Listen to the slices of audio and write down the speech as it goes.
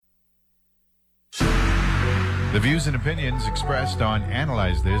The views and opinions expressed on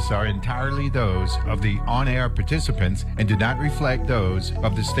Analyze This are entirely those of the on-air participants and do not reflect those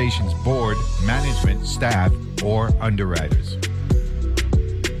of the station's board, management, staff, or underwriters.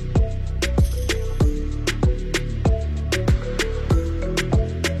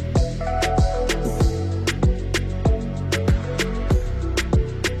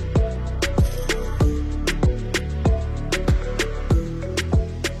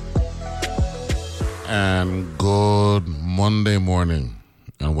 And good Monday morning,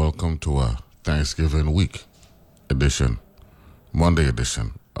 and welcome to a Thanksgiving week edition, Monday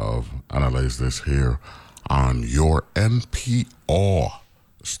edition of Analyze This here on your NPR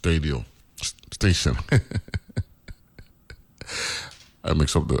station. I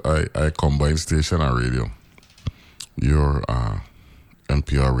mix up I combine station and radio. Your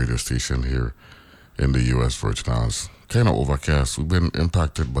NPR radio station here in the U.S. Virgin Islands. Kind of overcast. We've been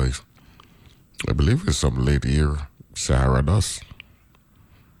impacted by, I believe it's some late year Sahara dust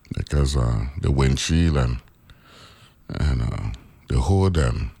because the windshield and the hood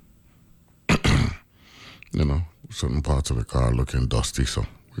and certain parts of the car looking dusty. So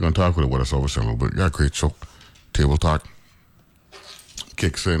we're gonna talk with the weather service in a little bit. Got a great show. Table talk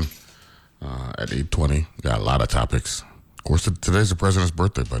kicks in at 8:20. Got a lot of topics. Of course, today's the president's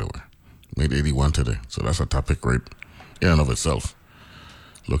birthday, by the way. Made 81 today, so that's a topic right in and of itself.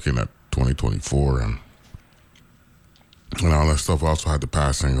 Looking at 2024 and all that stuff. Also had the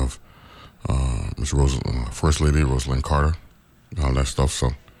passing of Miss First Lady Rosalind Carter, and all that stuff.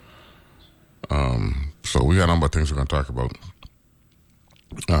 So we got a number of things we're going to talk about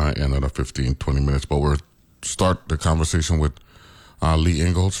in another 15, 20 minutes. But we'll start the conversation with Lee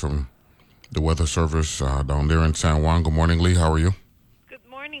Ingalls from the Weather Service down there in San Juan. Good morning, Lee. How are you? Good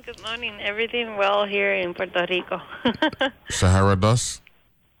morning. Everything well here in Puerto Rico. Sahara dust?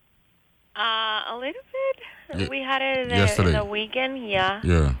 A little bit. We had it yesterday. in the weekend, yeah.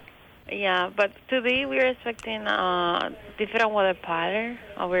 Yeah, but today we're expecting different weather pattern.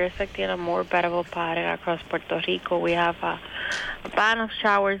 We're expecting a more bearable pattern across Puerto Rico. We have a band of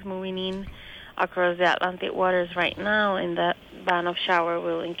showers moving in across the Atlantic waters right now, and that band of shower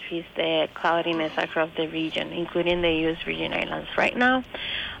will increase the cloudiness across the region, including the U.S. Virgin Islands. Right now,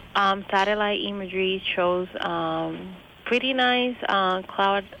 satellite imagery shows pretty nice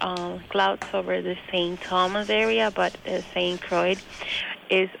clouds over the St. Thomas area, but St. Croix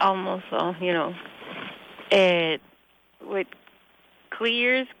is almost, with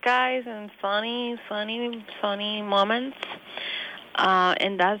clear skies and sunny moments,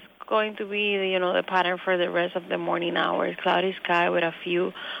 and that's going to be, the pattern for the rest of the morning hours. Cloudy sky with a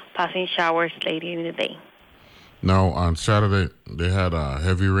few passing showers later in the day. Now, on Saturday, they had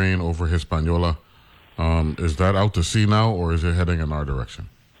heavy rain over Hispaniola. Is that out to sea now, or is it heading in our direction?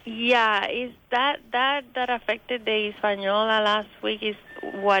 Yeah, is that affected the Hispaniola last week is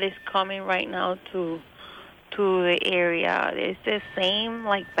what is coming right now to the area. It's the same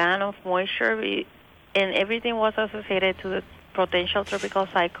band of moisture, and everything was associated to the potential tropical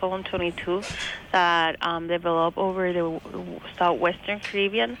cyclone 22 that developed over the southwestern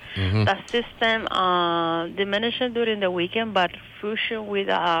Caribbean. Mm-hmm. That system diminished during the weekend, but fusion with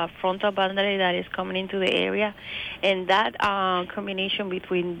a frontal boundary that is coming into the area, and that combination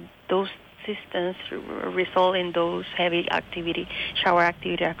between those systems result in those heavy shower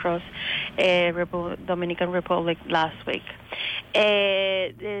activity across Dominican Republic last week.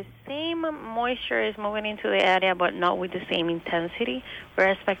 The same moisture is moving into the area, but not with the same intensity. We're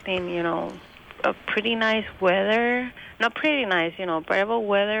expecting, a pretty nice weather. Not pretty nice, bearable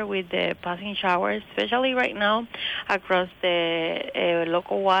weather with the passing showers, especially right now across the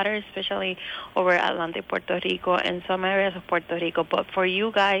local waters, especially over Atlantic Puerto Rico and some areas of Puerto Rico. But for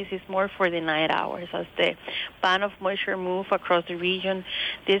you guys, it's more for the night hours. As the band of moisture move across the region,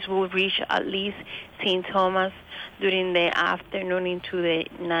 this will reach at least St. Thomas during the afternoon into the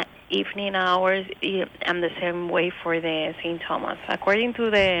evening hours, and the same way for the St. Thomas. According to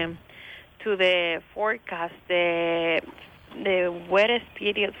the forecast, the wettest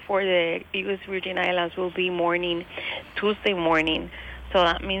period for the U.S. Virgin Islands will be Tuesday morning. So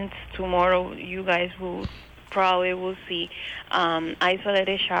that means tomorrow you guys will see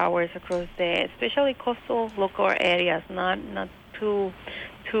isolated showers across especially coastal local areas. Not too.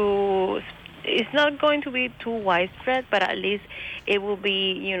 It's not going to be too widespread, but at least it will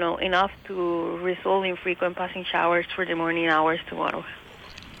be enough to result in frequent passing showers for the morning hours tomorrow.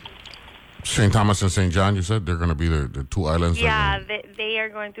 St. Thomas and St. John, you said they're going to be the two islands? Yeah, they are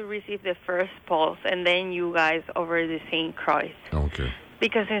going to receive the first pulse, and then you guys over the St. Croix. Okay.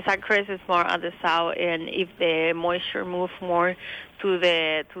 Because in St. Croix is more at the south, and if the moisture moves more to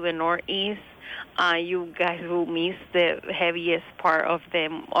the northeast, you guys will miss the heaviest part of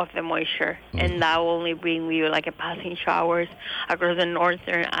the moisture, and that will only bring you like a passing showers across the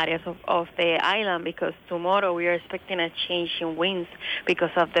northern areas of the island. Because tomorrow we are expecting a change in winds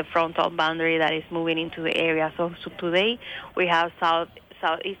because of the frontal boundary that is moving into the area. So today we have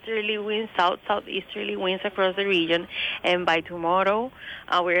southeasterly winds, southeasterly winds across the region, and by tomorrow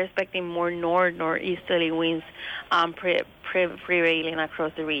we're expecting more northeasterly winds prevailing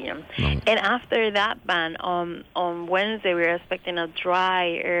across the region. And after that ban on Wednesday, we're expecting a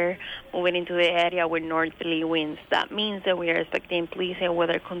dry air moving into the area with northerly winds. That means that we are expecting pleasant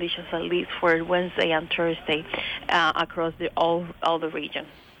weather conditions at least for Wednesday and Thursday across all the region.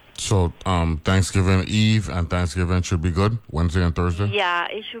 So Thanksgiving Eve and Thanksgiving should be good, Wednesday and Thursday? Yeah,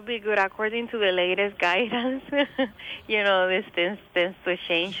 it should be good according to the latest guidance. This tends to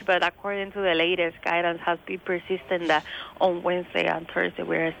change, but according to the latest guidance has been persistent that on Wednesday and Thursday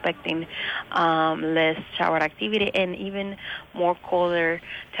we're expecting less shower activity and even more colder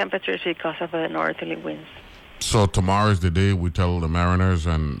temperatures because of the northerly winds. So tomorrow is the day we tell the mariners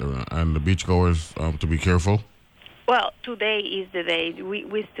and the beachgoers to be careful? Well, today is the day.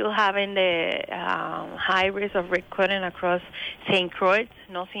 We still having the high risk of recurrent across St. Croix,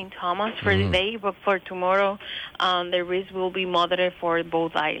 not St. Thomas for the day, but for tomorrow, the risk will be moderate for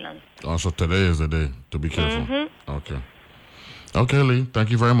both islands. So today is the day to be careful. Okay. Okay, Lee.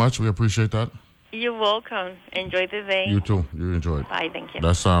 Thank you very much. We appreciate that. You're welcome. Enjoy the day. You too. You enjoy it. Bye. Thank you.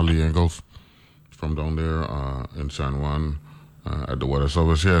 That's Lee Engels from down there in San Juan at the Weather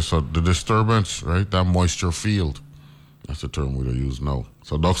Service. Yeah, so the disturbance, right, that moisture field. That's the term we use now.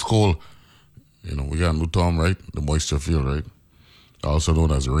 So Doc School, we got a new term, right? The moisture field, right? Also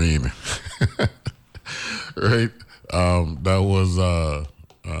known as rain. Right? That was the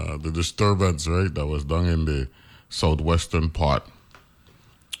disturbance, right? That was down in the southwestern part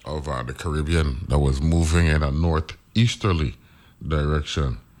of the Caribbean that was moving in a northeasterly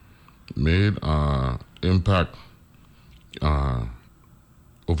direction. Made impact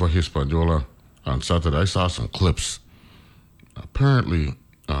over Hispaniola on Saturday. I saw some clips. Apparently,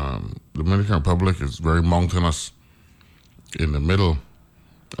 Dominican Republic is very mountainous in the middle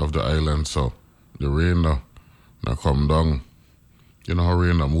of the island, so the rain that come down, you know how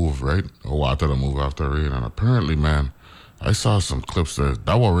rain that move, right? Or water that move after rain. And apparently, man, I saw some clips that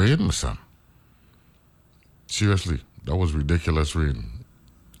was rain, my son. Seriously, that was ridiculous rain.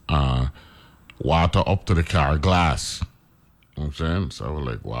 Water up to the car glass. You know what I'm saying? So I was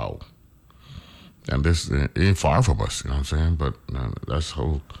like, wow. And this ain't far from us, you know what I'm saying? But that's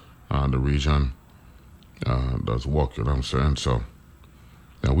how the region does work, you know what I'm saying? So,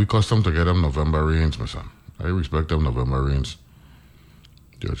 we custom to get them November rains, my son. I respect them November rains.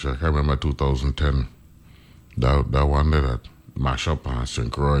 I remember 2010, that one day that mash up on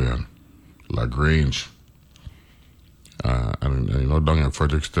St. Croix and LaGrange. And down in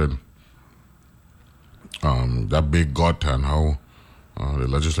Frederickston, that big gut and how the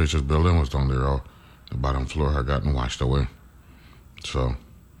legislature's building was down there. The bottom floor had gotten washed away. So,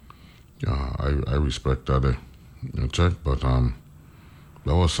 I respect that, check. But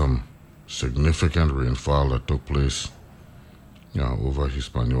there was some significant rainfall that took place, over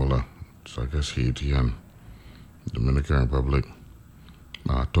Hispaniola. So I guess Haiti and Dominican Republic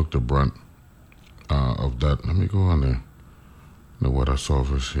took the brunt of that. Let me go on the weather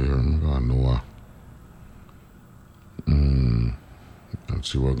service here. Let me go on NOAA.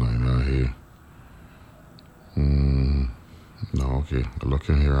 Let's see what's going on here. No, okay.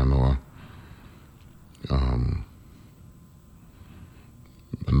 Looking here, I know a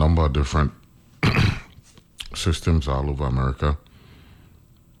number of different systems all over America.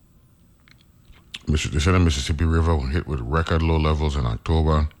 They said the Mississippi River hit with record low levels in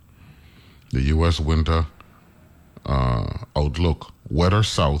October. The U.S. winter outlook: wetter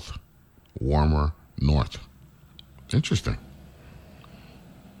south, warmer north. Interesting.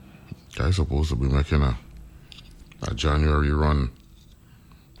 Guys supposed to be making a January run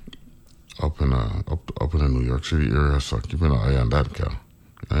up in the New York City area, so keeping an eye on that, Cal.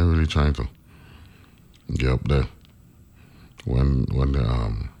 I ain't really trying to get up there when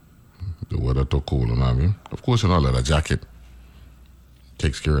the weather too cool, you know what I mean? Of course, a leather jacket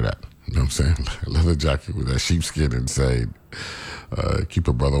takes care of that. You know what I'm saying? A leather jacket with that sheepskin inside, keep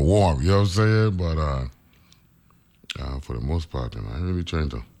a brother warm. You know what I'm saying? But for the most part, I ain't really trying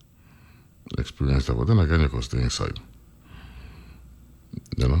to experience that, but then again, you can stay inside.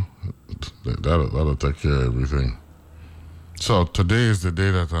 That'll take care of everything. So today is the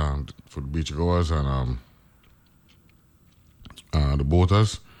day that for the beach goers and the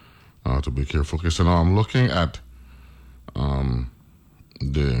boaters to be careful. Okay, so now I'm looking at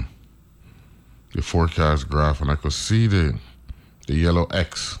the the forecast graph, and I could see the yellow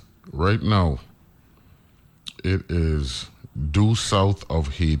X. Right now, it is due south of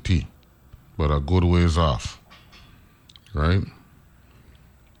Haiti, but a good ways off, right?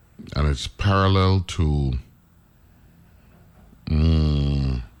 And it's parallel to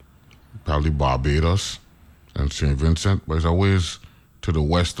probably Barbados and St. Vincent, but it's a ways to the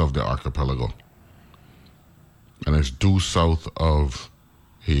west of the archipelago. And it's due south of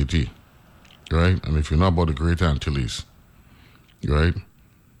Haiti, right? And if you know about the Greater Antilles, right?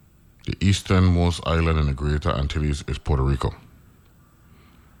 The easternmost island in the Greater Antilles is Puerto Rico.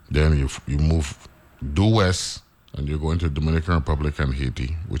 Then you move due west, and you're going to Dominican Republic and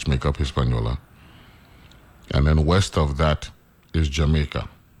Haiti, which make up Hispaniola. And then west of that is Jamaica.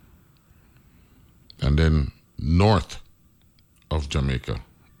 And then north of Jamaica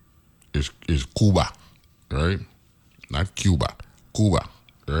is Cuba, right? Not Cuba, Cuba,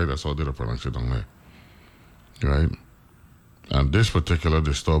 right? That's how they pronounce it down there, right? And this particular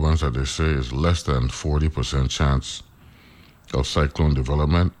disturbance that they say is less than 40% chance of cyclone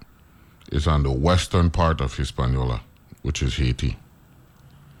development is on the western part of Hispaniola, which is Haiti.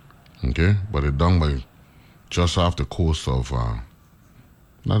 Okay? But it's done by just off the coast of,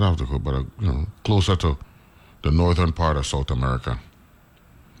 not off the coast, but closer to the northern part of South America.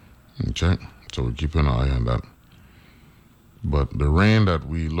 Okay? So we're keeping an eye on that. But the rain that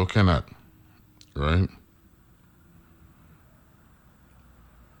we're looking at, right,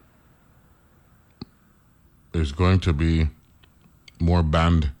 is going to be more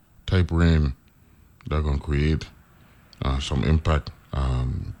band type rain that's going to create some impact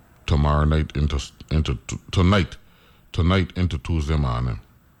tomorrow night into tonight into Tuesday morning,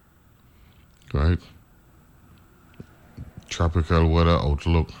 right? Tropical weather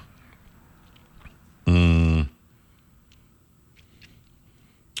outlook.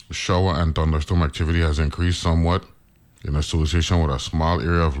 Shower and thunderstorm activity has increased somewhat in association with a small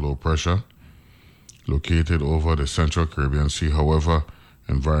area of low pressure located over the Central Caribbean Sea. However,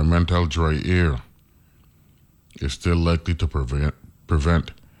 environmental dry air is still likely to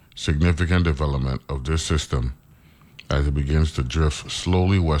prevent significant development of this system as it begins to drift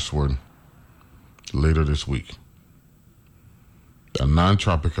slowly westward later this week. A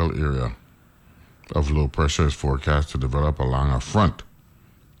non-tropical area of low pressure is forecast to develop along a front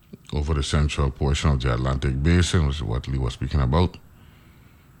over the central portion of the Atlantic Basin, which is what Lee was speaking about,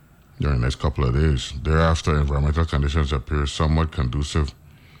 during the next couple of days. Thereafter, environmental conditions appear somewhat conducive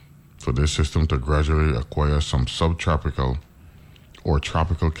for this system to gradually acquire some subtropical or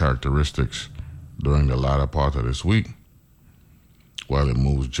tropical characteristics during the latter part of this week, while it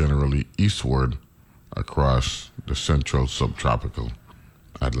moves generally eastward across the central subtropical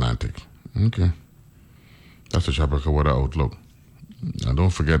Atlantic. Okay. That's the tropical weather outlook. Now, don't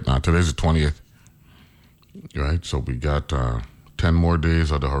forget, now today's the 20th, right? So we got 10 more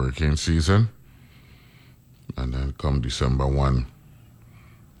days of the hurricane season. And then come December 1,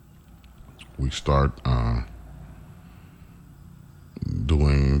 we start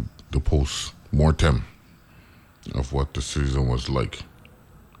doing the post-mortem of what the season was like.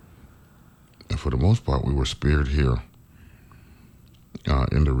 And for the most part, we were spared here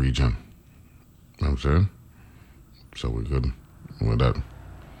in the region. You know what I'm saying? So we're good with that.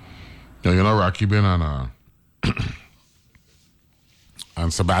 Now, you know, Rocky been on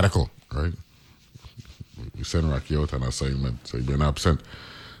sabbatical, right? We sent Rocky out on assignment, so he's been absent.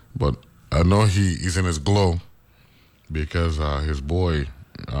 But I know he's in his glow because his boy,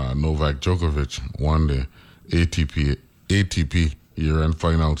 Novak Djokovic, won the ATP year-end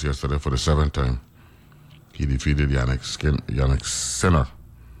finals yesterday for the 7th time. He defeated Yannick Sinner.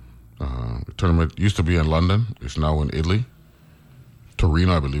 The tournament used to be in London. It's now in Italy.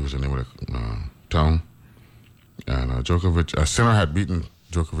 Torino, I believe, is the name of the town. And Djokovic, Sinner had beaten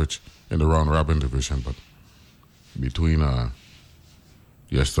Djokovic in the round-robin division, but between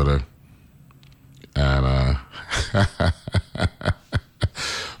yesterday and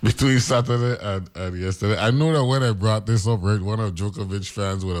between Saturday and yesterday, I know that when I brought this up, right, one of Djokovic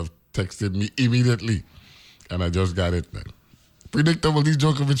fans would have texted me immediately, and I just got it, man. Predictable, these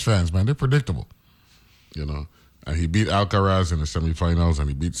Djokovic fans, man, they're predictable, you know. And he beat Alcaraz in the semifinals, and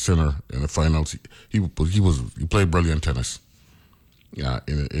he beat Sinner in the finals. He played brilliant tennis, yeah,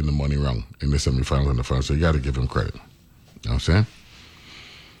 in the money round, in the semifinals and the finals. So you got to give him credit. You know what I'm saying?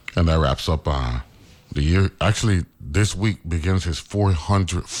 And that wraps up the year. Actually, this week begins his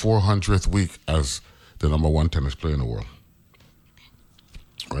 400th week as the number one tennis player in the world.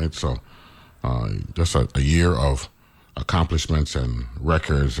 Right? So just a year of accomplishments and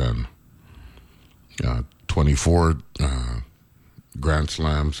records and 24 grand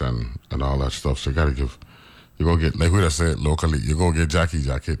slams and all that stuff. So you go get, like we just said locally, you go get Jackie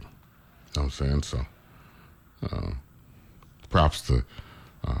jacket. You know what I'm saying? So props to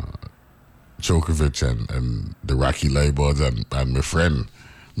Djokovic and the Rocky Labods and my friend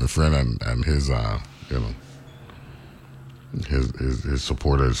and his his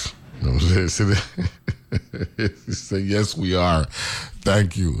supporters. You know what I'm saying? He said, yes, we are.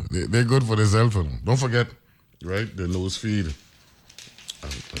 Thank you. They're good for the cell phone. Don't forget, right? The news feed. I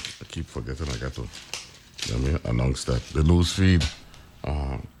keep forgetting. I got to announce that. The news feed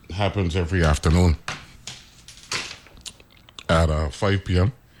happens every afternoon at 5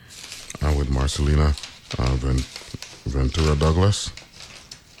 p.m. With Marcelina Ventura Douglas.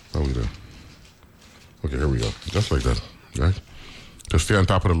 How we doing? Okay, here we go. Just like that, right? To stay on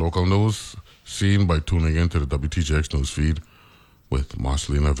top of the local news, seen by tuning in to the WTJX news feed with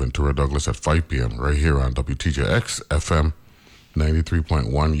Marcelina Ventura Douglas at 5 p.m. right here on WTJX FM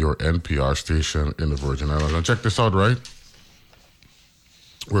 93.1, your NPR station in the Virgin Islands. And check this out, right?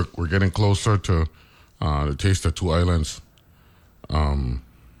 We're getting closer to the Taste of Two Islands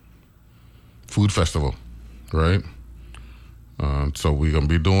food festival, right? So we're gonna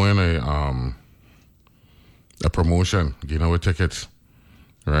be doing a promotion, getting away tickets,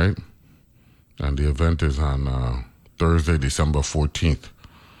 right? And the event is on Thursday, December 14th.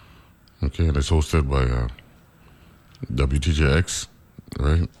 Okay, and it's hosted by WTJX,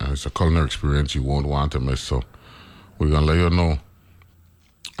 right? And it's a culinary experience you won't want to miss. So we're gonna let you know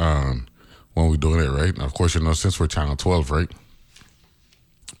when we're doing it, right? And of course, you know, since we're Channel 12, right?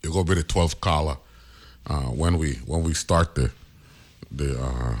 You're gonna be the 12th caller when we start the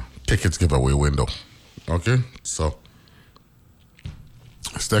tickets giveaway window. Okay, so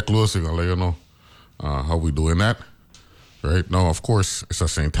stay close. We're gonna let you know how we doing that. Right now, of course, it's a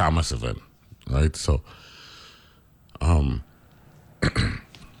St. Thomas event, right? So, got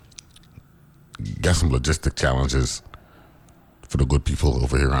some logistic challenges for the good people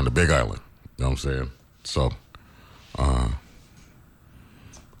over here on the Big Island. You know what I'm saying? So,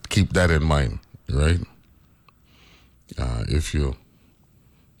 keep that in mind, right? If you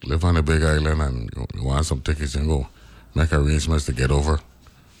live on the Big Island and you want some tickets, and go make arrangements to get over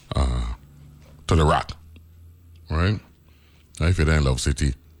to the Rock, right? Now, if you're there in Love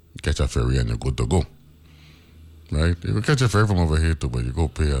City, catch a ferry and you're good to go, right? You can catch a ferry from over here too, but you go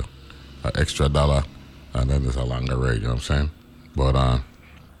pay an extra $1 and then there's a longer ride, you know what I'm saying? But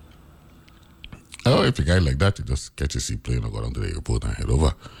if you guys like that, you just catch your seaplane or go down to the airport and head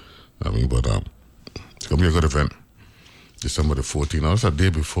over. But it's gonna be a good event. December the 14th. Now, it's a day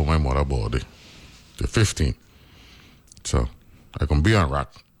before my mother birthday, the 15th. So I can be on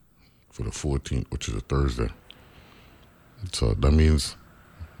Rock for the 14th, which is a Thursday. So that means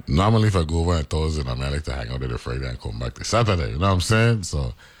normally if I go over on Thursday, I like to hang out there the Friday and come back to Saturday. You know what I'm saying?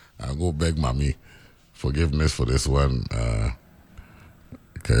 So I'll go beg mommy forgiveness for this one.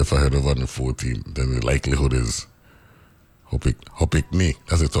 Okay, if I head over on the 14th, then the likelihood is Hopikni.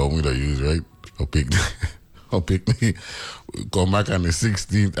 That's the term we don't use, right? Hopikni. Come back on the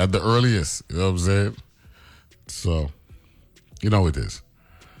 16th at the earliest. You know what I'm saying? So, you know how it is.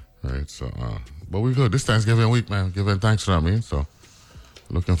 Right? So, but we good. This Thanksgiving week, man. Giving thanks for that, man. So,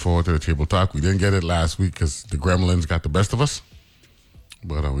 looking forward to the table talk. We didn't get it last week because the gremlins got the best of us.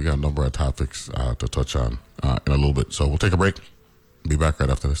 But we got a number of topics to touch on in a little bit. So, we'll take a break. Be back right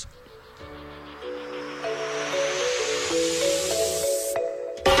after this.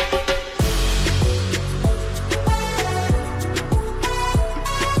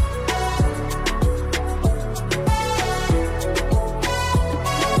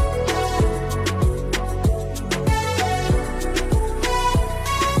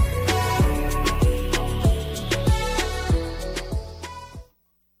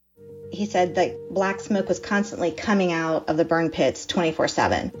 Said that black smoke was constantly coming out of the burn pits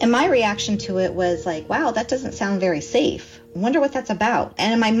 24/7. And my reaction to it was like, wow, that doesn't sound very safe. I wonder what that's about.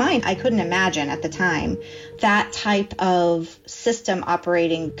 And in my mind, I couldn't imagine at the time that type of system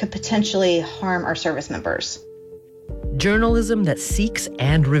operating could potentially harm our service members. Journalism that seeks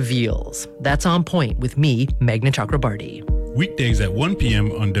and reveals. That's On Point with me, Meghna Chakrabarty. Weekdays at 1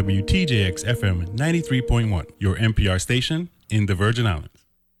 p.m. on WTJX FM 93.1, your NPR station in the Virgin Islands.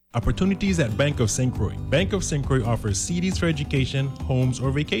 Opportunities at Bank of St. Croix. Bank of St. Croix offers CDs for education, homes, or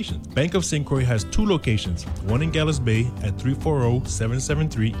vacations. Bank of St. Croix has 2 locations, one in Gallows Bay at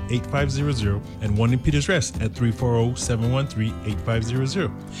 340-773-8500 and one in Peters Rest at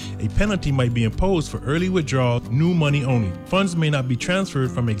 340-713-8500. A penalty might be imposed for early withdrawal, new money only. Funds may not be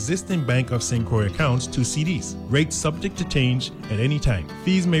transferred from existing Bank of St. Croix accounts to CDs. Rates subject to change at any time.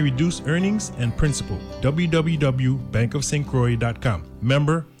 Fees may reduce earnings and principal. www.bankofstcroix.com.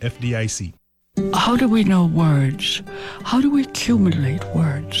 Member FDIC. How do we know words? How do we accumulate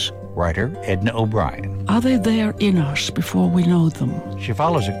words? Writer Edna O'Brien. Are they there in us before we know them? She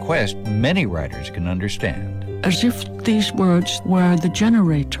follows a quest many writers can understand. As if these words were the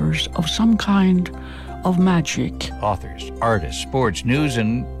generators of some kind of magic. Authors, artists, sports, news,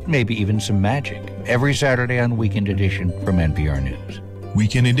 and maybe even some magic. Every Saturday on Weekend Edition from NPR News.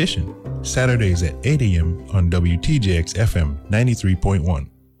 Weekend Edition, Saturdays at 8 a.m. on WTJX FM 93.1.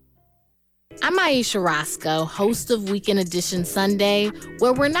 I'm Aisha Roscoe, host of Weekend Edition Sunday,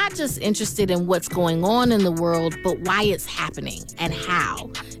 where we're not just interested in what's going on in the world, but why it's happening and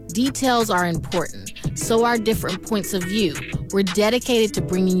how. Details are important, so are different points of view. We're dedicated to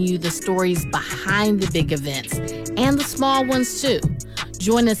bringing you the stories behind the big events and the small ones too.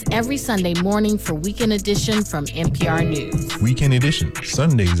 Join us every Sunday morning for Weekend Edition from NPR News. Weekend Edition,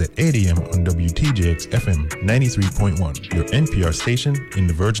 Sundays at 8 a.m. on WTJX FM 93.1, your NPR station in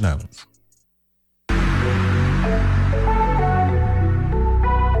the Virgin Islands.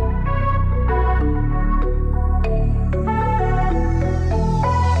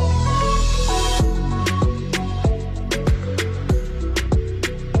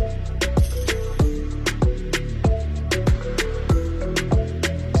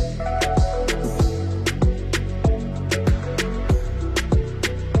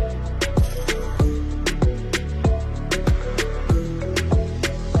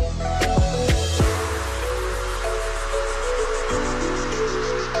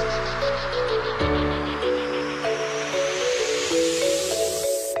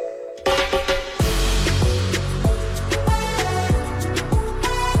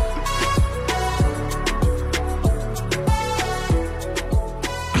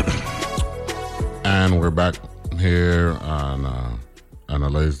 And we're back here on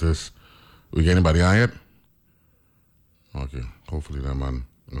Analyze This. We get anybody on yet? Okay, hopefully that man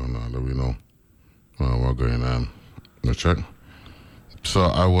let me know. We're going let's check. So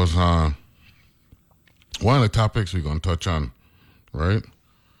I was one of the topics we're going to touch on, right,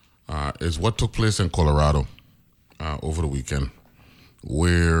 is what took place in Colorado over the weekend,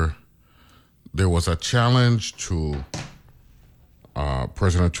 where there was a challenge to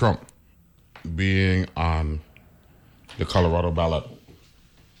President Trump being on the Colorado ballot.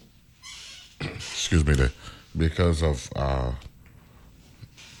 Excuse me, because of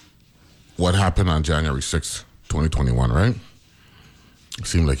what happened on January 6th, 2021, right? It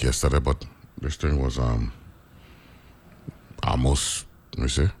seemed like yesterday, but this thing was almost,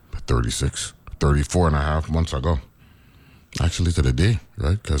 34 and a half months ago. Actually, to the day,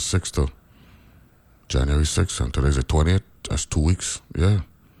 right? Because January 6th, and today's the 20th. That's 2 weeks, yeah.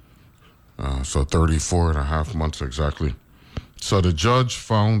 So 34 and a half months exactly. So the judge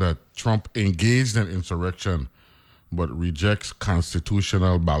found that Trump engaged in insurrection but rejects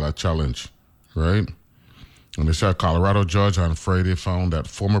constitutional ballot challenge, right? And they said a Colorado judge on Friday found that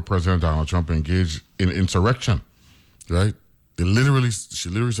former President Donald Trump engaged in insurrection, right? She literally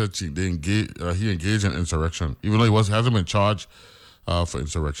said he engaged in insurrection, even though he hasn't been charged for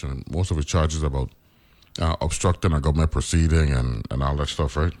insurrection. Most of his charges about obstructing a government proceeding and all that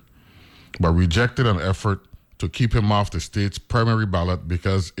stuff, right? But rejected an effort to keep him off the state's primary ballot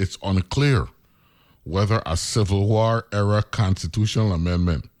because it's unclear whether a Civil War-era constitutional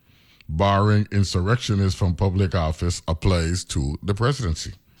amendment barring insurrectionists from public office applies to the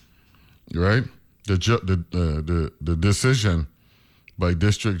presidency, right? The decision by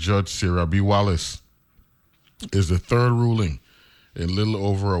District Judge Sarah B. Wallace is the third ruling in little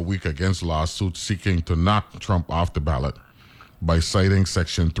over a week against lawsuits seeking to knock Trump off the ballot by citing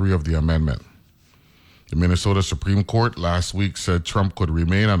Section 3 of the amendment. The Minnesota Supreme Court last week said Trump could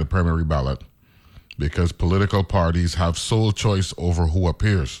remain on the primary ballot because political parties have sole choice over who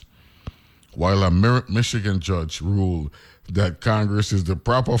appears, while a Michigan judge ruled that Congress is the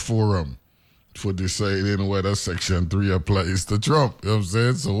proper forum for deciding whether Section 3 applies to Trump. You know what I'm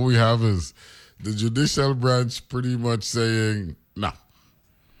saying? So what we have is the judicial branch pretty much saying, no,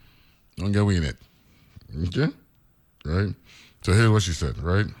 don't get in it. Okay? Right? So here's what she said,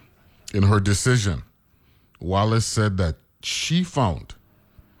 right? In her decision, Wallace said that she found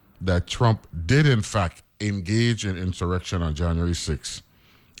that Trump did, in fact, engage in insurrection on January 6th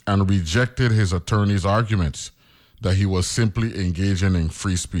and rejected his attorney's arguments that he was simply engaging in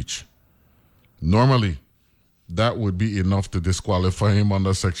free speech. Normally, that would be enough to disqualify him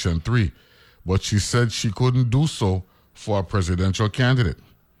under Section 3, but she said she couldn't do so for a presidential candidate.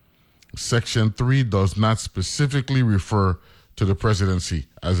 Section 3 does not specifically refer to the presidency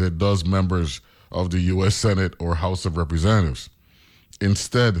as it does members of the U.S. Senate or House of Representatives.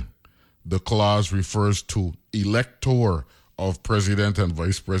 Instead, the clause refers to elector of president and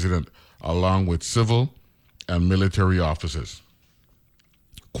vice president, along with civil and military officers.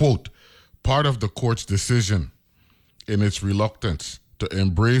 Quote, part of the court's decision in its reluctance to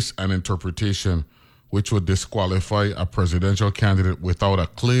embrace an interpretation which would disqualify a presidential candidate without a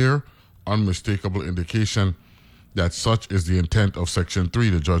clear, unmistakable indication that such is the intent of Section 3,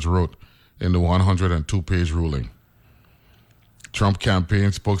 the judge wrote in the 102-page ruling. Trump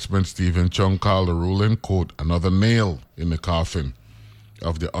campaign spokesman Stephen Chung called the ruling, quote, another nail in the coffin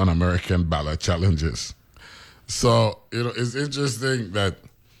of the un-American ballot challenges. So, it's interesting that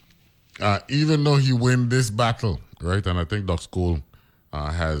even though he win this battle, right, and I think Doc School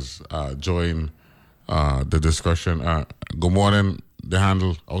has joined the discussion. Good morning, the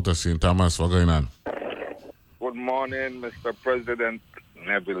handle out of St. Thomas. What's going on? Good morning, Mr. President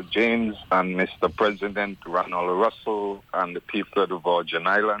Neville James and Mr. President Ronald Russell and the people of the Virgin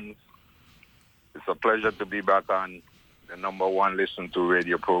Islands. It's a pleasure to be back on the number one listen to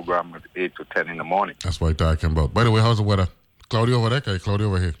radio program at 8 to 10 in the morning. That's what I'm talking about. By the way, how's the weather? Cloudy over there? Cloudy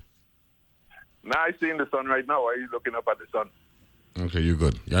over here? Now I seeing the sun right now. Why are you looking up at the sun? Okay, you're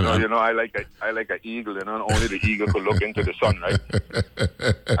good. Yeah, I like an eagle, only the eagle could look into the sun, right?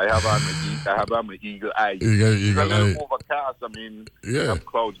 I have my eagle eye. You got it's overcast. You have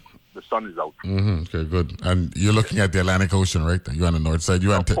clouds. The sun is out. Mm-hmm. Okay, good. And you're looking at the Atlantic Ocean, right? You're on the north side.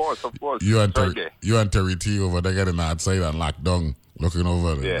 Of course. You and Terry T over there getting outside and locked down, looking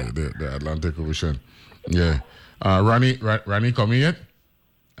over the Atlantic Ocean. Yeah. Ronnie come in yet?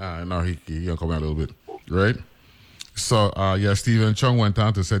 No, he can come in a little bit, right? So, Stephen Chung went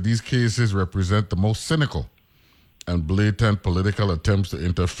on to say these cases represent the most cynical and blatant political attempts to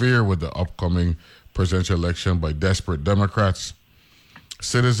interfere with the upcoming presidential election by desperate Democrats.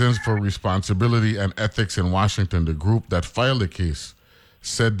 Citizens for Responsibility and Ethics in Washington, the group that filed the case,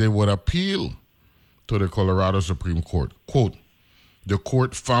 said they would appeal to the Colorado Supreme Court. Quote, the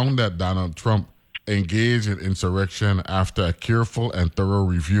court found that Donald Trump engaged in insurrection after a careful and thorough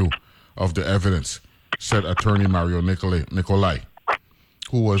review of the evidence, said attorney Mario Nicolai,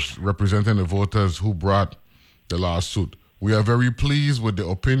 who was representing the voters who brought the lawsuit. We are very pleased with the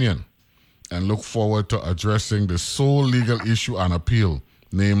opinion and look forward to addressing the sole legal issue on appeal,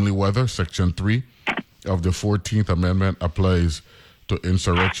 namely whether Section 3 of the 14th Amendment applies to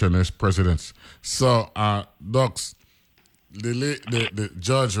insurrectionist presidents. So, Docs, the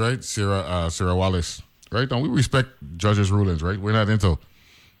judge, right, Sarah Wallace, right, and we respect judges' rulings, right? We're not into,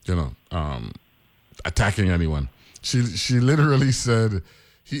 attacking anyone. She literally said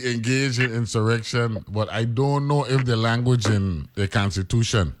he engaged in insurrection, but I don't know if the language in the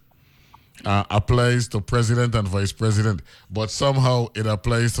Constitution applies to president and vice president, but somehow it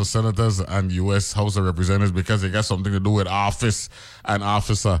applies to senators and U.S. House of Representatives because it got something to do with office and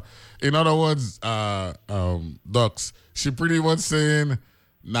officer. In other words, Docs, she pretty much saying,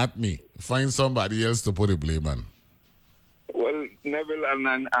 not me. Find somebody else to put the blame on. Well, Neville,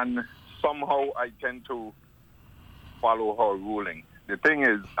 and somehow I tend to follow her ruling. The thing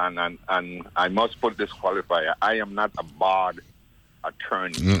is, and I must put this qualifier, I am not a barred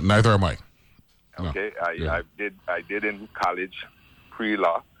attorney. Neither am I. Okay, no. I did in college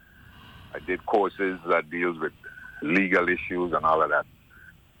pre-law. I did courses that deals with legal issues and all of that.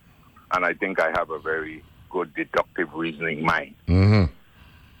 And I think I have a very good deductive reasoning mind. Mm-hmm.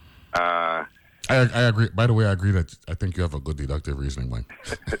 I agree. By the way, I agree that I think you have a good deductive reasoning mind.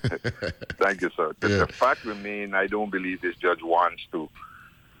 Thank you, sir. The fact remains, I don't believe this judge wants to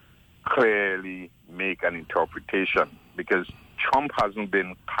clearly make an interpretation because Trump hasn't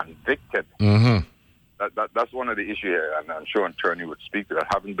been convicted. Mm-hmm. That's one of the issues here, and I'm sure an attorney would speak to that.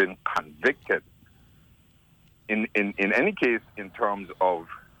 Haven't been convicted in any case in terms of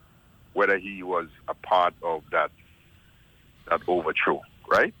whether he was a part of that overthrow,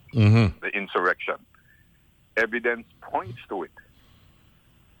 right? Mm-hmm. The insurrection. Evidence points to it,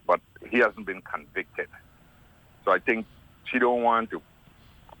 but he hasn't been convicted. So I think she don't want to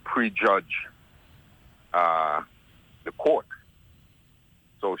prejudge the court.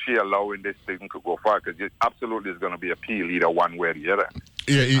 So she allowing this thing to go far because it absolutely is going to be appeal either one way or the other.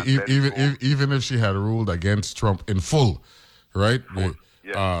 Yeah, even if she had ruled against Trump in full, right?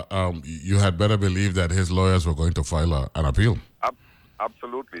 You had better believe that his lawyers were going to file an appeal.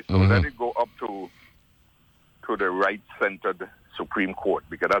 Absolutely. So let it go up to the right-centered Supreme Court,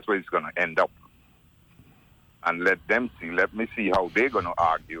 because that's where it's going to end up. And let me see how they're going to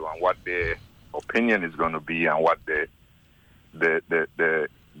argue and what their opinion is going to be and what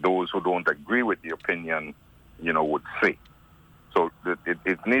those who don't agree with the opinion, would say. So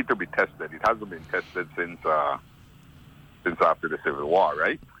it needs to be tested. It hasn't been tested since after the Civil War,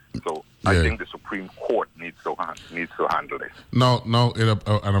 right? So I think the Supreme Court needs to handle it. No,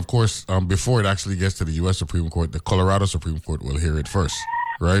 and of course, before it actually gets to the U.S. Supreme Court, the Colorado Supreme Court will hear it first,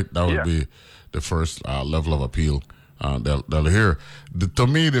 right? That would be the first level of appeal they'll hear. To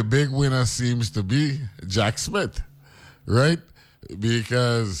me, the big winner seems to be Jack Smith, right?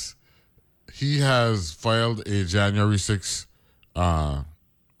 Because he has filed a January 6th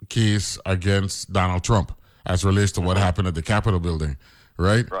case against Donald Trump as relates to what happened at the Capitol building,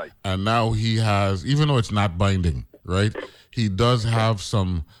 right? Right. And now he has, even though it's not binding, right, he does have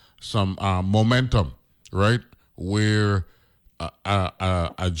some momentum, right, where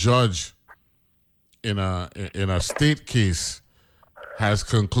a judge in a state case has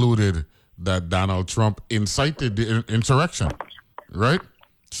concluded that Donald Trump incited the insurrection, right?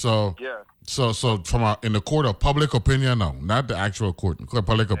 So from in the court of public opinion, no, not the actual court, in court of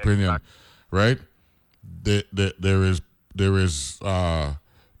public opinion, right? There is a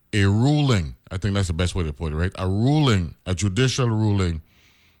ruling. I think that's the best way to put it, right? A judicial ruling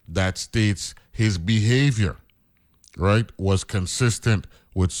that states his behavior, right, was consistent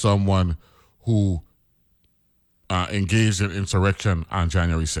with someone who engaged in insurrection on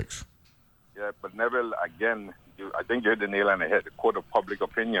January 6th. Yeah, but Neville, again, I think you hit the nail on the head. The court of public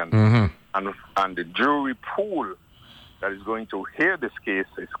opinion and the jury pool that is going to hear this case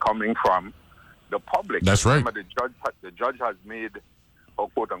is coming from the public. That's right. Remember, the judge has made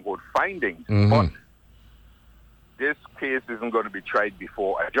quote unquote findings, but this case isn't going to be tried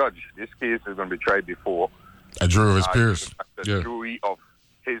before a judge. This case is going to be tried before a jury of his peers. The jury of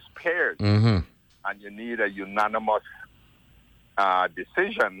his peers. And you need a unanimous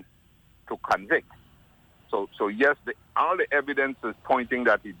decision to convict. So yes, all the evidence is pointing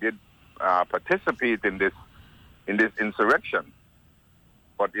that he did participate in this insurrection.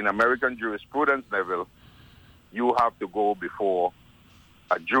 But in American jurisprudence, Neville, you have to go before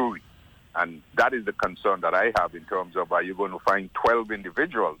a jury. And that is the concern that I have in terms of, are you going to find 12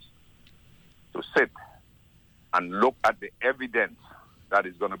 individuals to sit and look at the evidence that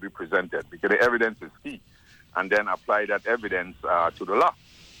is going to be presented? Because the evidence is key. And then apply that evidence to the law.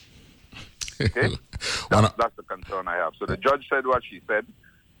 Okay? That's the concern I have. So the judge said what she said.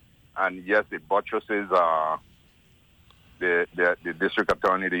 And yes, it buttresses the district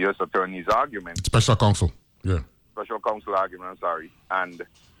attorney, the U.S. attorney's argument. Special counsel, Special counsel argument, I'm sorry.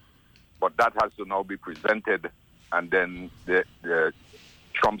 But that has to now be presented, and then the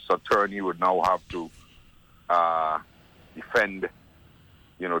Trump's attorney would now have to defend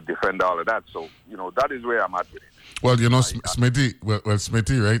all of that. So, that is where I'm at with it. Well, Smitty,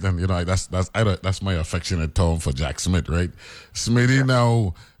 right? And that's my affectionate term for Jack Smith, right? Smitty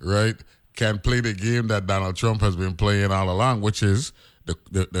now, right, can play the game that Donald Trump has been playing all along, which is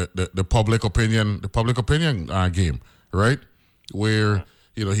the public opinion game, right? Where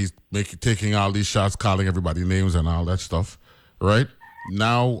he's taking all these shots, calling everybody names and all that stuff, right?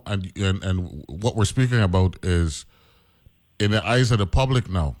 Now, and what we're speaking about is in the eyes of the public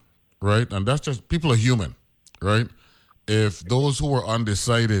now, right? And that's just, people are human, right? If those who are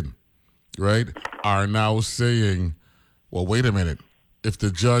undecided, right, are now saying, well, wait a minute, if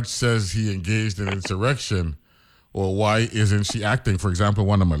the judge says he engaged in insurrection, well, why isn't she acting? For example,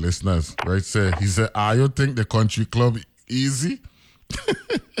 one of my listeners, right, he said, you think the country club easy?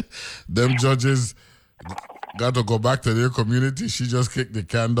 Them judges got to go back to their community. She just kicked the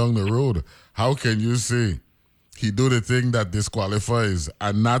can down the road. How can you say he do the thing that disqualifies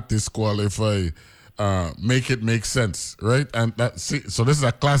and not disqualify? Make it make sense, right? And so this is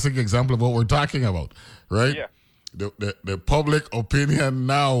a classic example of what we're talking about, right? Yeah. The public opinion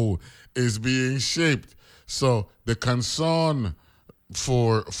now is being shaped. So the concern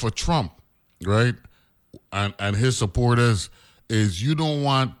for Trump, right, and his supporters is you don't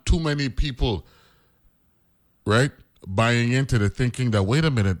want too many people, right, buying into the thinking that, wait a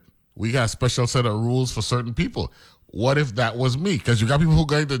minute, we got a special set of rules for certain people. What if that was me? Because you got people who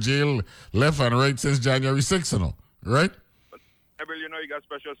going to jail left and right since January 6th and all, right? Neville, you got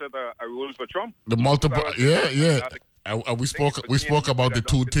special set of rules for Trump. The multiple, And we spoke about the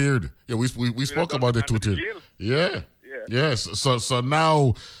two-tiered. Yeah, we spoke about the two-tiered. Yeah. Yes. So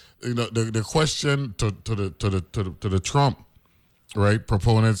now, the question to the Trump, right,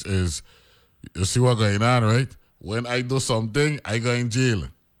 proponents is, you see what's going on, right? when I do something, I go in jail,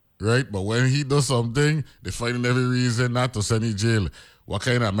 right? But when he does something, they find every reason not to send him jail. What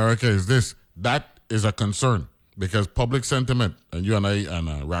kind of America is this? That is a concern because public sentiment, and you and I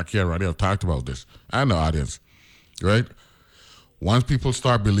and Rocky and Roddy have talked about this, and the audience, right? Once people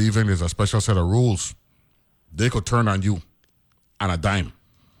start believing there's a special set of rules, they could turn on you on a dime.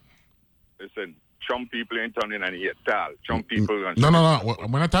 Listen, Trump people ain't turning any at all. Trump people... No.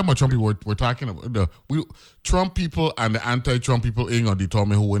 When I talk about Trump people, we're talking about Trump people and the anti-Trump people ain't going to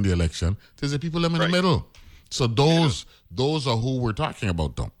determine who win the election. There's the people in the middle. So those are who we're talking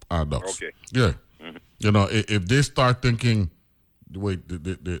about, Ducks. Okay. Yeah. Mm-hmm. You know, if they start thinking, wait,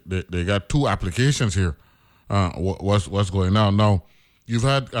 they got two applications here. What's going on? Now, you've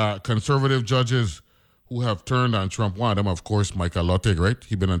had conservative judges who have turned on Trump. One of them, of course, Michael Luttig, right?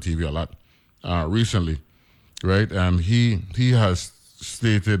 He's been on TV a lot recently, right? And he has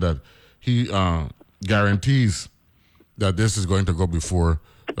stated that he guarantees that this is going to go before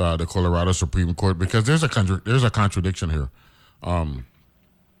the Colorado Supreme Court because there's a contradiction here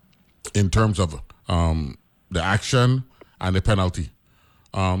in terms of the action and the penalty.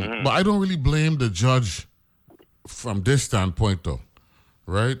 But I don't really blame the judge from this standpoint, though,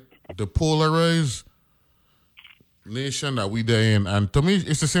 right? The polarized nation that we there in, and to me,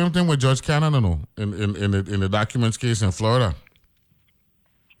 it's the same thing with Judge Cannon, in the documents case in Florida.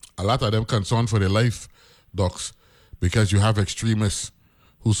 A lot of them concerned for their life, Ducks, because you have extremists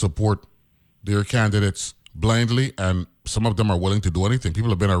who support their candidates blindly, and some of them are willing to do anything. People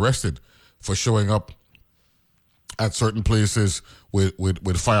have been arrested for showing up at certain places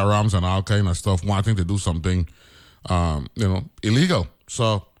with firearms and all kind of stuff, wanting to do something, illegal.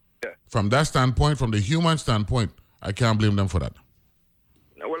 So, from that standpoint, from the human standpoint, I can't blame them for that.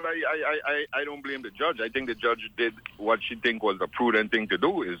 Well, I don't blame the judge. I think the judge did what she think was the prudent thing to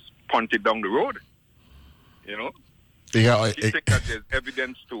do, is punt it down the road. You know? Yeah, she think that there's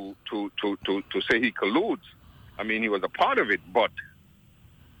evidence to say he colludes. I mean, he was a part of it, but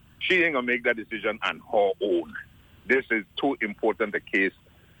she ain't going to make that decision on her own. This is too important a case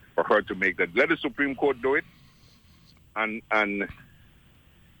for her to make that. Let the Supreme Court do it. And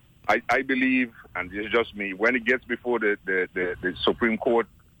I believe, and this is just me, when it gets before the Supreme Court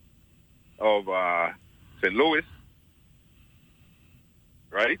of St. Louis,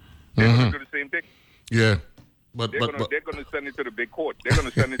 right? They're going to do the same thing. Yeah. They're going to send it to the big court. They're going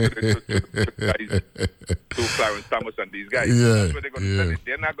to send it to the guys, to Clarence Thomas and these guys. Yeah. That's where they're going to send it.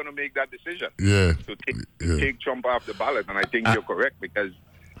 They're not going to make that decision to take Trump off the ballot. And I think you're correct, because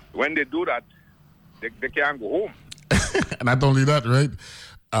when they do that, they can't go home. And not only that, right?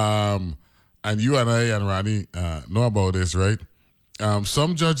 And you and I and Ronnie know about this, right?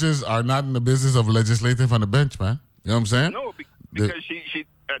 Some judges are not in the business of legislating on the bench, man. You know what I'm saying? No, because she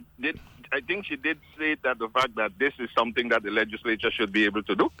did. I think she did say that the fact that this is something that the legislature should be able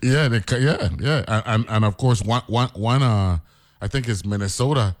to do. Yeah, and of course one I think it's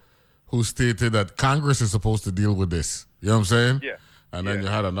Minnesota who stated that Congress is supposed to deal with this. You know what I'm saying? Yeah. And then you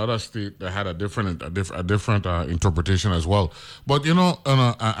had another state that had a different interpretation as well. But you know,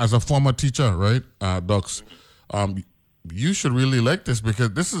 as a former teacher, right, Ducks, you should really like this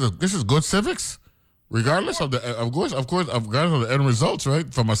because this is good civics. Regardless of the, of course, regardless of the end results,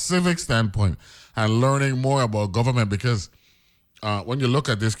 right? From a civic standpoint and learning more about government, because when you look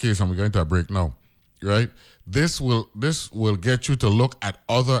at this case, and we're going to a break now, right? This will get you to look at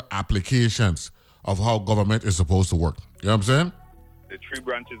other applications of how government is supposed to work. You know what I'm saying? The three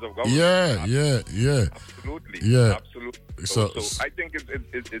branches of government. Yeah. Absolutely. Yeah. Absolutely. So I think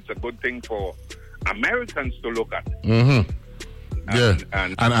it's a good thing for Americans to look at. Mm-hmm.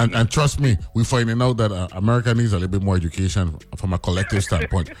 And trust me, we're finding out that America needs a little bit more education from a collective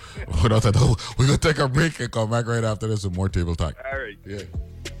standpoint. Without a doubt, we're going to take a break and come back right after this with more Table Talk. All right. Yeah.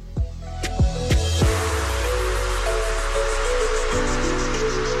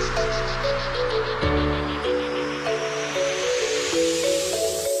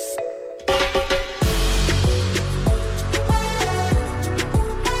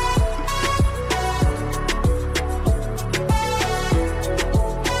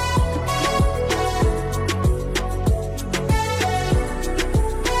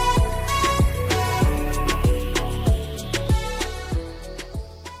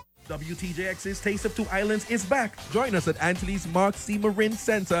 WTJX's Taste of Two Islands is back. Join us at Antilles Mark C. Marin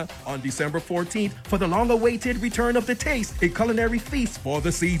Center on December 14th for the long-awaited return of The Taste, a culinary feast for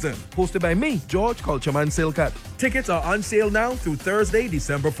the season. Hosted by me, George Culturman Silcat. Tickets are on sale now through Thursday,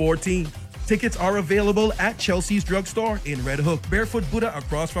 December 14th. Tickets are available at Chelsea's Drugstore in Red Hook, Barefoot Buddha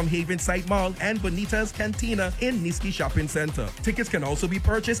across from Haven-Side Mall, and Bonita's Cantina in Niski Shopping Center. Tickets can also be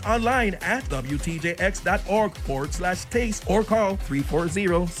purchased online at wtjx.org/taste or call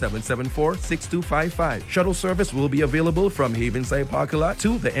 340-774-6255. Shuttle service will be available from Haven-Side Parking Lot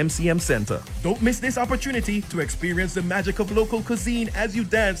to the MCM Center. Don't miss this opportunity to experience the magic of local cuisine as you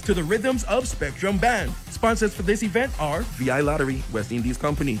dance to the rhythms of Spectrum Band. Sponsors for this event are VI Lottery, West Indies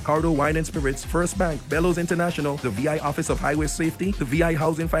Company, Cardo Wine and Spirits, First Bank, Bellows International, the VI Office of Highway Safety, the VI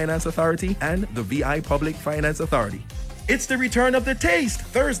Housing Finance Authority, and the VI Public Finance Authority. It's the return of the Taste,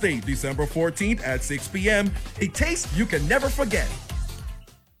 Thursday, December 14th at 6 p.m. A taste you can never forget.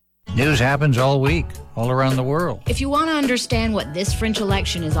 News happens all week, all around the world. If you want to understand what this French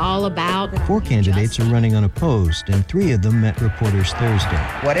election is all about, 4 candidates are running unopposed, and 3 of them met reporters Thursday.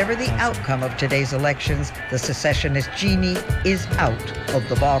 Whatever the outcome of today's elections, the secessionist genie is out of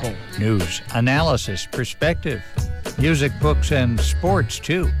the bottle. News, analysis, perspective, music, books, and sports,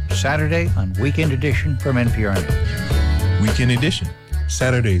 too. Saturday on Weekend Edition from NPR News. Weekend Edition,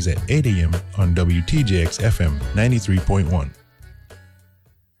 Saturdays at 8 a.m. on WTJX FM 93.1.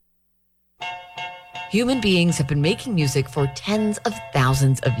 Human beings have been making music for tens of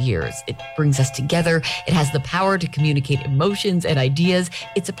thousands of years. It brings us together. It has the power to communicate emotions and ideas.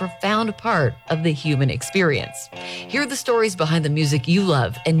 It's a profound part of the human experience. Hear the stories behind the music you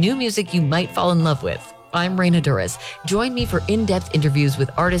love and new music you might fall in love with. I'm Raina Duras. Join me for in-depth interviews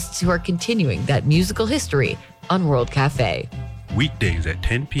with artists who are continuing that musical history on World Cafe. Weekdays at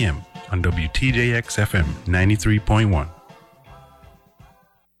 10 p.m. on WTJX FM 93.1.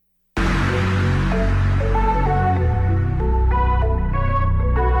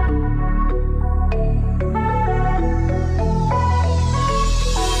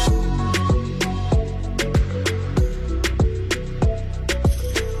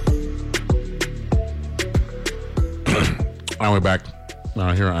 Now we're back.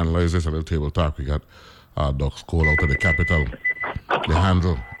 Here at Analyze This, a little table talk. We got Doc Cole out of the Capital, the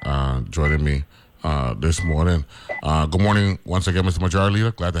handle, joining me this morning. Good morning once again, Mr. Majority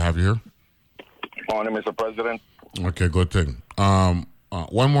Leader. Glad to have you here. Morning, Mr. President. Okay, good thing. One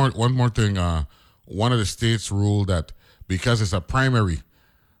more thing. One of the states ruled that because it's a primary,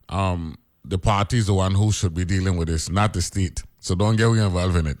 the party is the one who should be dealing with this, not the state. So don't get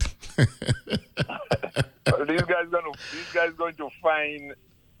involved in it. These guys going to find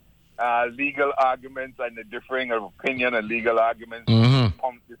legal arguments and the differing of opinion and legal arguments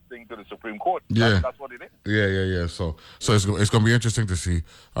pump this thing to the Supreme Court. Yeah, that's what it is. Yeah. So it's going to be interesting to see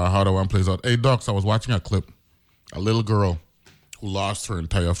how the one plays out. Hey, Docs, I was watching a clip. A little girl who lost her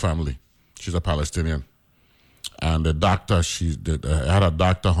entire family. She's a Palestinian, and the doctor had a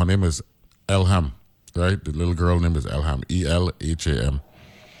doctor. Her name is Elham, right? The little girl name is Elham, Elham.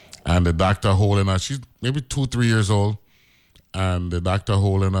 And the doctor holding her, she's maybe 2-3 years old, and the doctor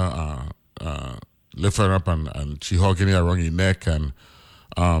holding her, lift her up, and she hugging her around your neck, and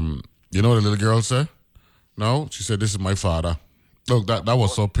you know what the little girl said? No, she said, "This is my father." Look, that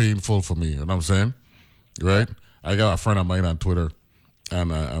was so painful for me. You know what I'm saying? Right? I got a friend of mine on Twitter,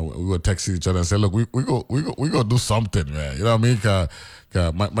 and we would text each other and say, "Look, we go do something, man." You know what I mean? Cause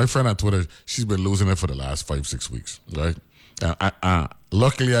my friend on Twitter, she's been losing it for the last 5-6 weeks, right?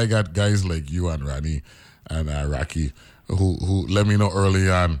 Luckily, I got guys like you and Rani and Rocky who let me know early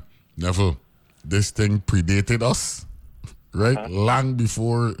on, Neville, this thing predated us, right? Long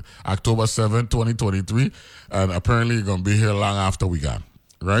before October 7, 2023, and apparently it's going to be here long after we gone,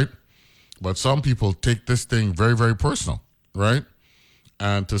 right? But some people take this thing very, very personal, right?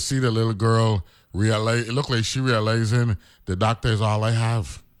 And to see the little girl realize, it looked like she realizing the doctor is all I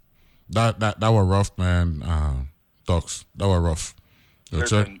have. That was rough, man. Docs, that was rough.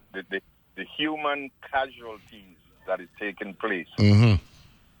 Listen, the human casualties that is taking place,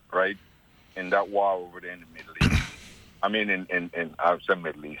 right, in that war over there in the Middle East. I mean, in I would say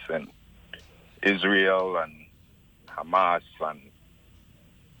Middle East, and Israel and Hamas, and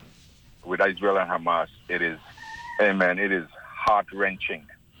with Israel and Hamas, it is heart-wrenching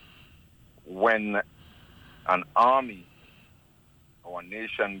when an army or a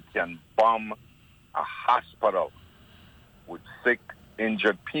nation can bomb a hospital with sick,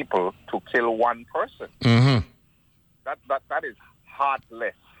 injured people to kill one person. That is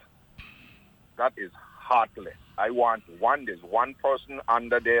heartless. That is heartless. There's one person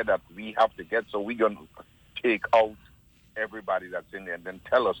under there that we have to get, so we're going to take out everybody that's in there and then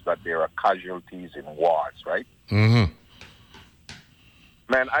tell us that there are casualties in wars, right? Man,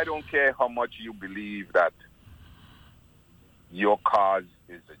 I don't care how much you believe that your cause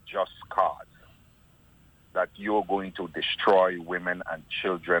is a just cause. that you're going to destroy women and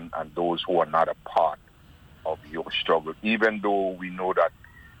children and those who are not a part of your struggle, even though we know that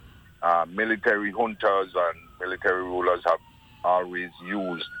military juntas and military rulers have always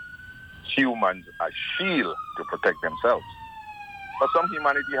used humans as shield to protect themselves. But some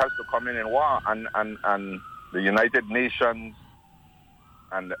humanity has to come in and war, and the United Nations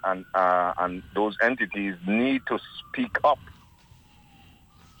and those entities need to speak up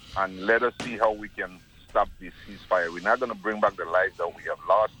and let us see how we can stop this ceasefire. We're not going to bring back the lives that we have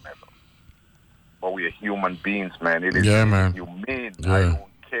lost, Neville. But we are human beings, man. It is humane. Yeah. I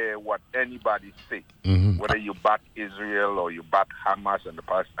don't care what anybody say. Whether you back Israel or you back Hamas in the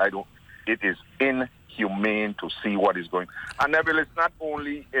past, it is inhumane to see what is going on. And Neville, it's not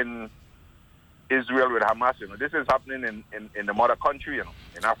only in Israel with Hamas, this is happening in the mother country,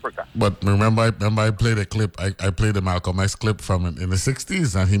 in Africa. But remember I played a clip, I played the Malcolm X clip from in the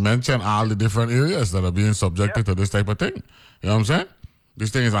 60s, and he mentioned all the different areas that are being subjected to this type of thing. You know what I'm saying?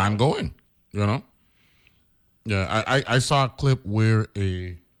 This thing is ongoing, Yeah, I saw a clip where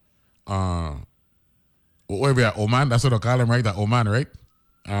where we are, Oman, that's what they call him, right? That Oman, right?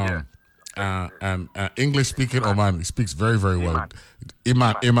 And English speaking Oman, he speaks very, very well.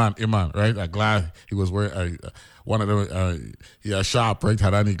 Iman, right? A glass, he was wearing one of them, he had sharp, right?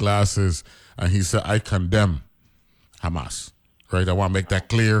 Had any glasses, and he said, I condemn Hamas, right? I want to make that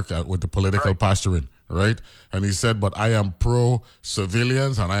clear with the political posturing, right? And he said, but I am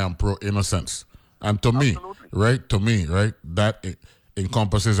pro-civilians and I am pro-innocence. And to me, right, that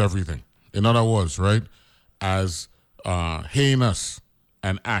encompasses everything. In other words, right, as heinous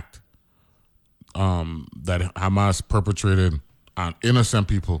an act that Hamas perpetrated on innocent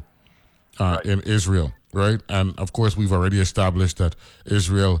people in Israel, right? And of course, we've already established that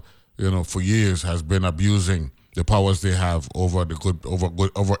Israel, for years has been abusing the powers they have over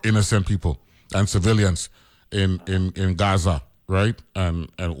over innocent people and civilians in Gaza, right? And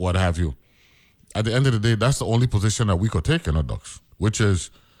what have you. At the end of the day, that's the only position that we could take in our ducks, which is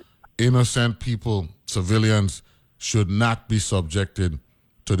innocent people, civilians, should not be subjected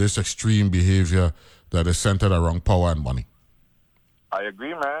to this extreme behavior that is centered around power and money. I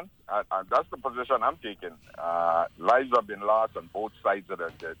agree, man. That's the position I'm taking. Lives have been lost on both sides of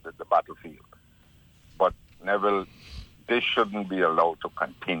the battlefield. But, Neville, this shouldn't be allowed to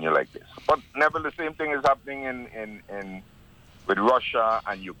continue like this. But, Neville, the same thing is happening in with Russia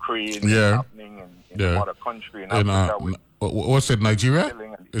and Ukraine, happening in the other country in Africa. What's it, Nigeria?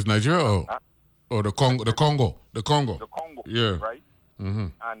 Is Nigeria or the Congo? The Congo. Yeah. Right? Mm-hmm.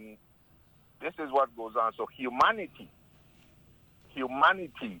 And this is what goes on. So humanity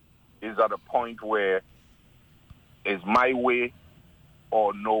is at a point where it's my way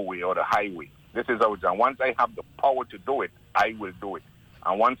or no way, or the highway. This is how it's done. Once I have the power to do it, I will do it.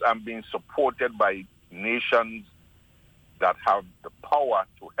 And once I'm being supported by nations that have the power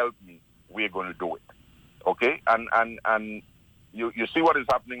to help me, we're going to do it. Okay? And you see what is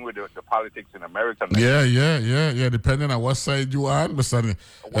happening with the politics in America now. Yeah. Depending on what side you on, what side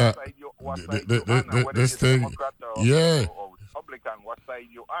you on, whether it's Democrat or Republican, what side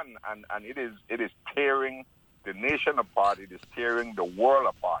you on, and it is tearing the nation apart. It is tearing the world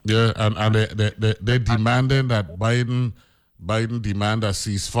apart. Yeah, and they demanding that Biden demand a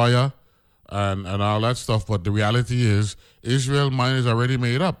ceasefire and all that stuff. But the reality is, Israel's mind is already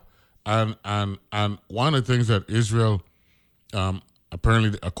made up. And one of the things that Israel,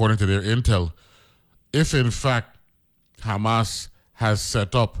 apparently, according to their intel, if in fact Hamas has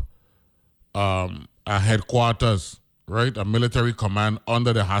set up a headquarters, right, a military command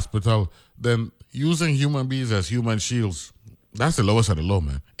under the hospital, then using human beings as human shields, that's the lowest of the low,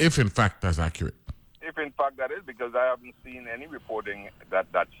 man. If in fact that's accurate. If in fact that is, because I haven't seen any reporting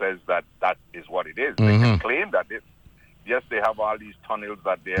that says that is what it is. Mm-hmm. They can claim that it. Yes, they have all these tunnels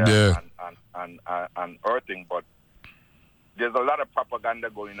that they're and earthing, but there's a lot of propaganda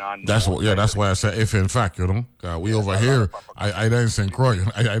going on. That's why I said if in fact, we over here. I didn't say Croy.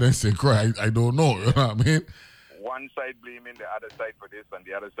 I didn't say Croy. I don't know. You know what I mean? One side blaming the other side for this, and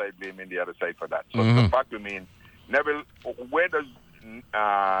the other side blaming the other side for that. So the fact remains, Neville, where does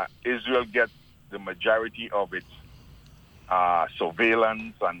Israel get the majority of its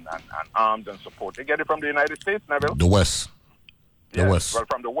surveillance and arms and support? They get it from the United States, Neville? The West. The West. Well,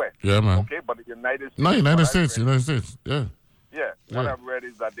 from the West. Yeah, man. Okay, but the United States. No, United States. Yeah. Yeah. What I've read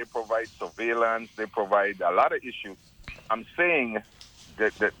is that they provide surveillance. They provide a lot of issues. I'm saying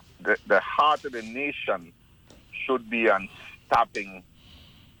that the heart of the nation should be on stopping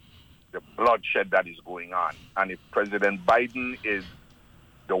the bloodshed that is going on. And if President Biden is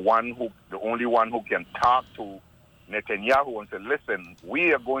the only one who can talk to Netanyahu and say, listen,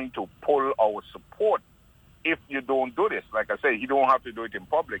 we are going to pull our support if you don't do this, like I say, you don't have to do it in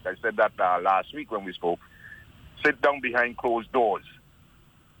public. I said that last week when we spoke. Sit down behind closed doors.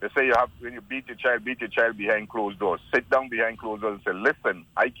 They say when you beat your child behind closed doors. Sit down behind closed doors and say, listen,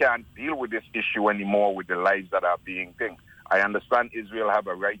 I can't deal with this issue anymore with the lives that are being taken. I understand Israel have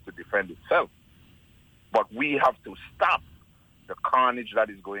a right to defend itself, but we have to stop the carnage that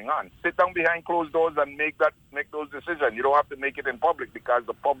is going on. Sit down behind closed doors and make those decisions. You don't have to make it in public because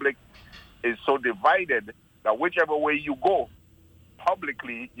the public is so divided that whichever way you go,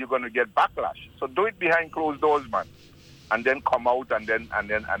 publicly you're going to get backlash. So do it behind closed doors, man, and then come out and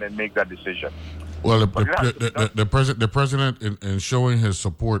then make that decision. Well, the president in showing his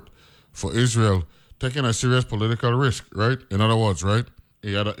support for Israel, taking a serious political risk, right? In other words, right?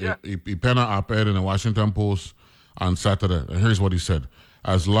 He penned an op-ed in the Washington Post on Saturday, and here's what he said: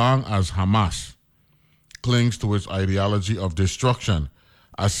 as long as Hamas clings to its ideology of destruction,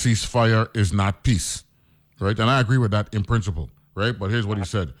 a ceasefire is not peace, right? And I agree with that in principle, right? But here's what he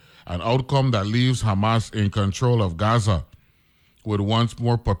said: an outcome that leaves Hamas in control of Gaza would once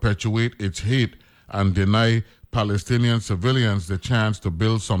more perpetuate its hate and deny Palestinian civilians the chance to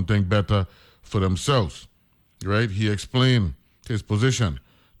build something better for themselves, right? He explained his position.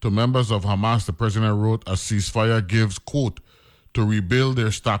 To members of Hamas, the president wrote, a ceasefire gives, quote, to rebuild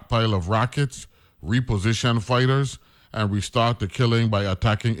their stockpile of rockets, reposition fighters, and restart the killing by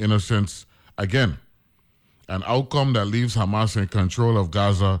attacking innocents again. An outcome that leaves Hamas in control of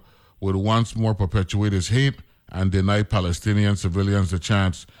Gaza would once more perpetuate its hate and deny Palestinian civilians the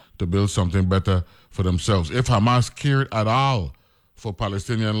chance to build something better for themselves. If Hamas cared at all for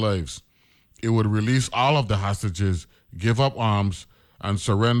Palestinian lives, it would release all of the hostages, give up arms, and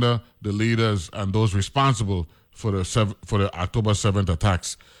surrender the leaders and those responsible for the October 7th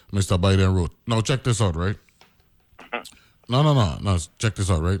attacks, Mr. Biden wrote. Now, check this out, right? No, check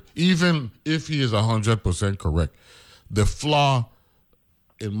this out, right? Even if he is 100% correct, the flaw,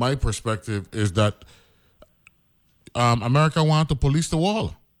 in my perspective, is that America wanted to police the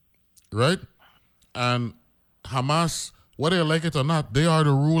wall, right? And Hamas, whether you like it or not, they are the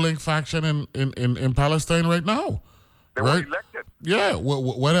ruling faction in Palestine right now. They right? were elected. Yeah,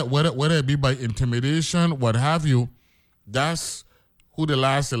 whether it be by intimidation, what have you, that's who the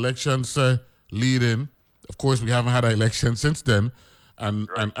last election lead in. Of course, we haven't had an election since then, and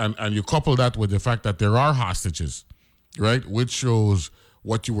you couple that with the fact that there are hostages, right? Which shows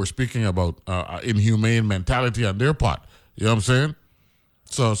what you were speaking about, inhumane mentality on their part. You know what I'm saying?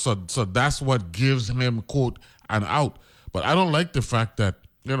 So that's what gives him, quote, an out. But I don't like the fact that,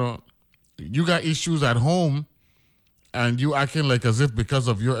 you got issues at home and you acting like as if because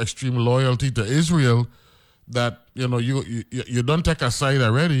of your extreme loyalty to Israel that, you don't take a side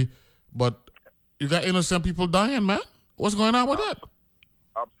already, but you got innocent people dying, man. What's going on with that?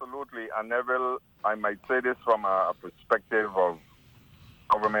 Absolutely. And Neville, I might say this from a perspective of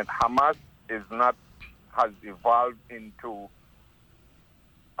government. Hamas has evolved into,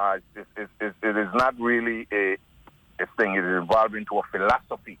 it is not really a thing. It is evolved into a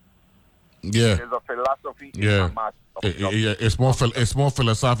philosophy. Yeah. There's a philosophy in Hamas. It's more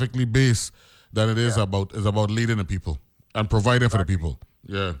philosophically based than it is about leading the people and providing for the people.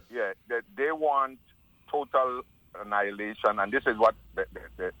 Yeah. Yeah. They want total annihilation, and this is what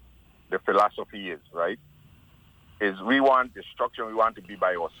the philosophy is, right? Is we want destruction, we want to be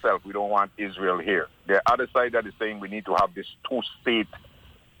by ourselves. We don't want Israel here. The other side that is saying we need to have this two-state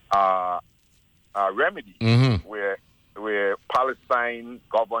remedy where Palestine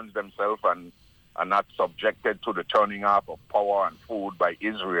governs themselves and are not subjected to the turning off of power and food by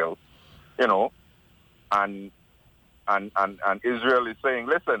Israel, and Israel is saying,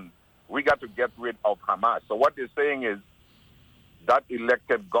 listen, we got to get rid of Hamas. So what they're saying is that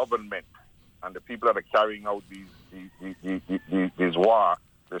elected government and the people that are carrying out this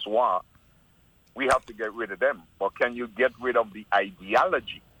war, we have to get rid of them. But can you get rid of the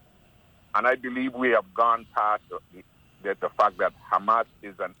ideology? And I believe we have gone past the fact that Hamas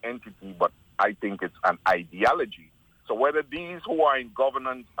is an entity, but I think it's an ideology. So whether these who are in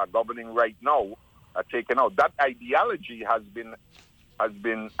governance are governing right now are taken out, that ideology has been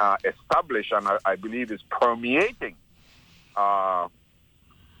established, and I believe is permeating the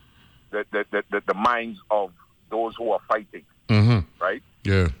minds of those who are fighting, right?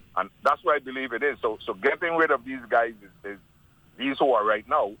 Yeah. And that's what I believe it is. So getting rid of these guys is these who are right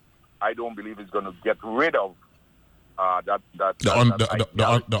now, I don't believe is going to get rid of the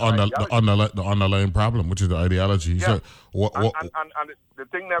underlying problem, which is the ideology. Yeah. So, and the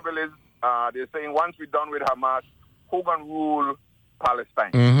thing, Neville, is they're saying once we're done with Hamas, who can rule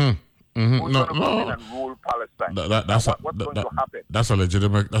Palestine? Who's going to come in and rule Palestine? What's going to happen? That's a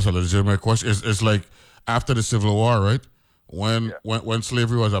legitimate question. It's like after the Civil War, right? When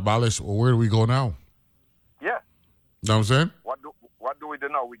slavery was abolished, well, where do we go now? Yeah. You know what I'm saying? What do we do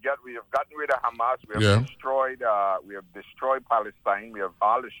now? We have gotten rid of Hamas. We have destroyed Palestine. We have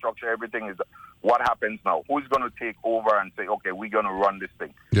all the structure. Everything is. What happens now? Who's going to take over and say, okay, we're going to run this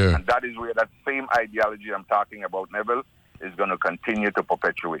thing? Yeah. And that is where that same ideology I'm talking about, Neville, is going to continue to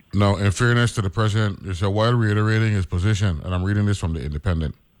perpetuate. Now, in fairness to the president, he said, while reiterating his position, and I'm reading this from The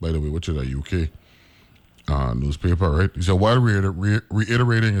Independent, by the way, which is a UK newspaper, right? He said, while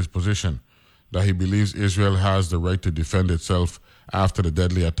reiterating his position that he believes Israel has the right to defend itself after the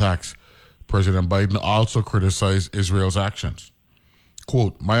deadly attacks, President Biden also criticized Israel's actions.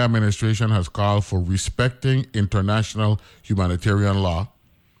 Quote, my administration has called for respecting international humanitarian law,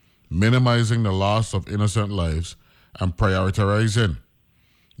 minimizing the loss of innocent lives, and prioritizing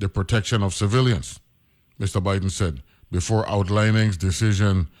the protection of civilians, Mr. Biden said, before outlining his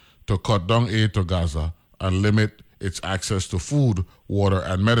decision to cut down aid to Gaza and limit its access to food, water,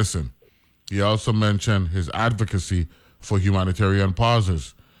 and medicine. He also mentioned his advocacy for humanitarian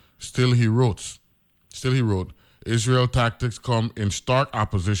pauses. Still, he wrote, Israel tactics come in stark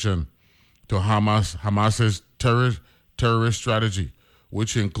opposition to Hamas's terrorist strategy,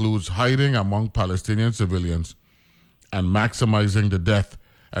 which includes hiding among Palestinian civilians and maximizing the death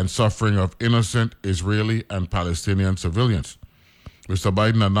and suffering of innocent Israeli and Palestinian civilians. Mr.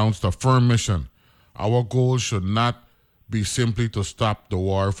 Biden announced a firm mission. Our goal should not be simply to stop the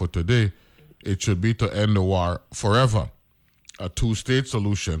war for today. It should be to end the war forever. A two-state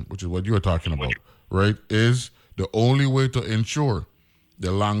solution, which is what you were talking about, right, is the only way to ensure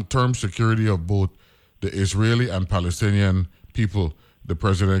the long-term security of both the Israeli and Palestinian people, the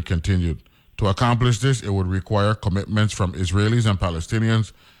president continued. To accomplish this, it would require commitments from Israelis and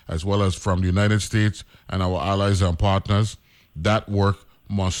Palestinians, as well as from the United States and our allies and partners. That work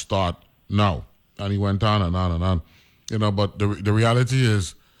must start now. And he went on and on and on. You know, but the reality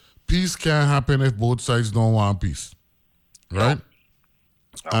is, peace can't happen if both sides don't want peace, right?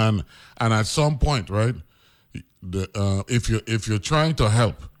 No. And at some point, right, if you're trying to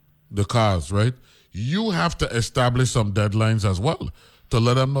help the cause, right, you have to establish some deadlines as well to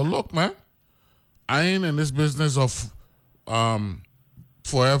let them know, look, man, I ain't in this business of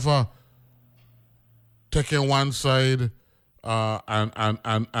forever taking one side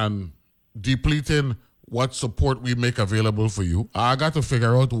and depleting what support we make available for you. I got to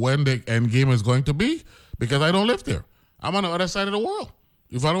figure out when the end game is going to be because I don't live there. I'm on the other side of the world.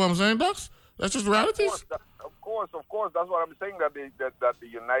 You follow what I'm saying, Dux? That's just reality. Of course. That's what I'm saying, that the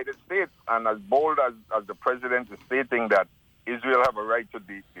United States, and as bold as the president is stating that Israel have a right to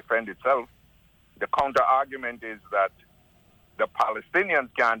defend itself, the counter-argument is that the Palestinians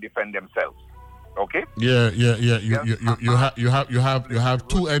can't defend themselves. Okay? Yeah. You have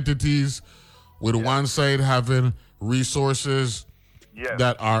two entities with one side having resources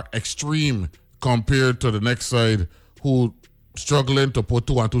that are extreme compared to the next side who struggling to put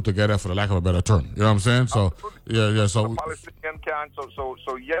two and two together, for the lack of a better term. You know what I'm saying? So yeah. So the Palestinian can't.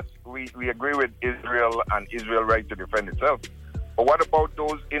 So yes, we agree with Israel and Israel's right to defend itself. But what about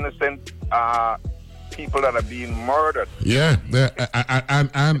those innocent people that are being murdered? Yeah.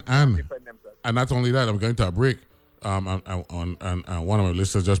 And not only that, I'm going to a break. And one of my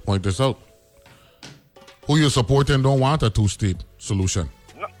listeners just pointed this out. Who you're supporting don't want a two-state solution.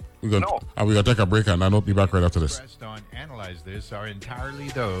 We're going to take a break, and I'll be back right after this. On Analyze This are entirely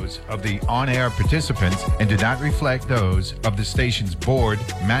those of the on-air participants and do not reflect those of the station's board,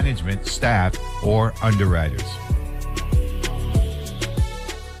 management, staff, or underwriters.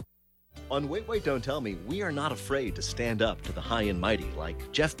 On Wait, Don't Tell Me, we are not afraid to stand up to the high and mighty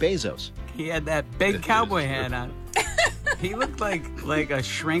like Jeff Bezos. He had that big cowboy hat on. He looked like a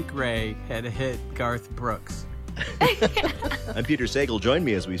shrink ray had hit Garth Brooks. I'm Peter Sagal. Join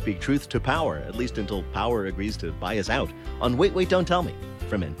me as we speak truth to power, at least until power agrees to buy us out, on Wait, Don't Tell Me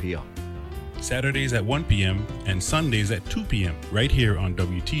from NPR. Saturdays at 1 p.m. and Sundays at 2 p.m. right here on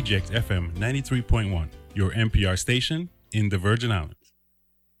WTJX FM 93.1, your NPR station in the Virgin Islands.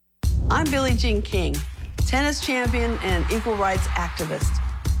 I'm Billie Jean King, tennis champion and equal rights activist.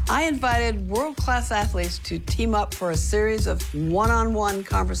 I invited world-class athletes to team up for a series of one-on-one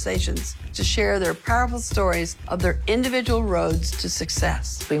conversations to share their powerful stories of their individual roads to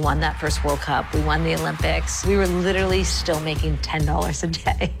success. We won that first World Cup. We won the Olympics. We were literally still making $10 a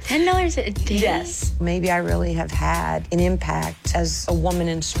day. $10 a day? Yes. Maybe I really have had an impact as a woman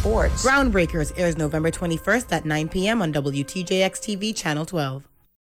in sports. Groundbreakers airs November 21st at 9 p.m. on WTJX TV, Channel 12.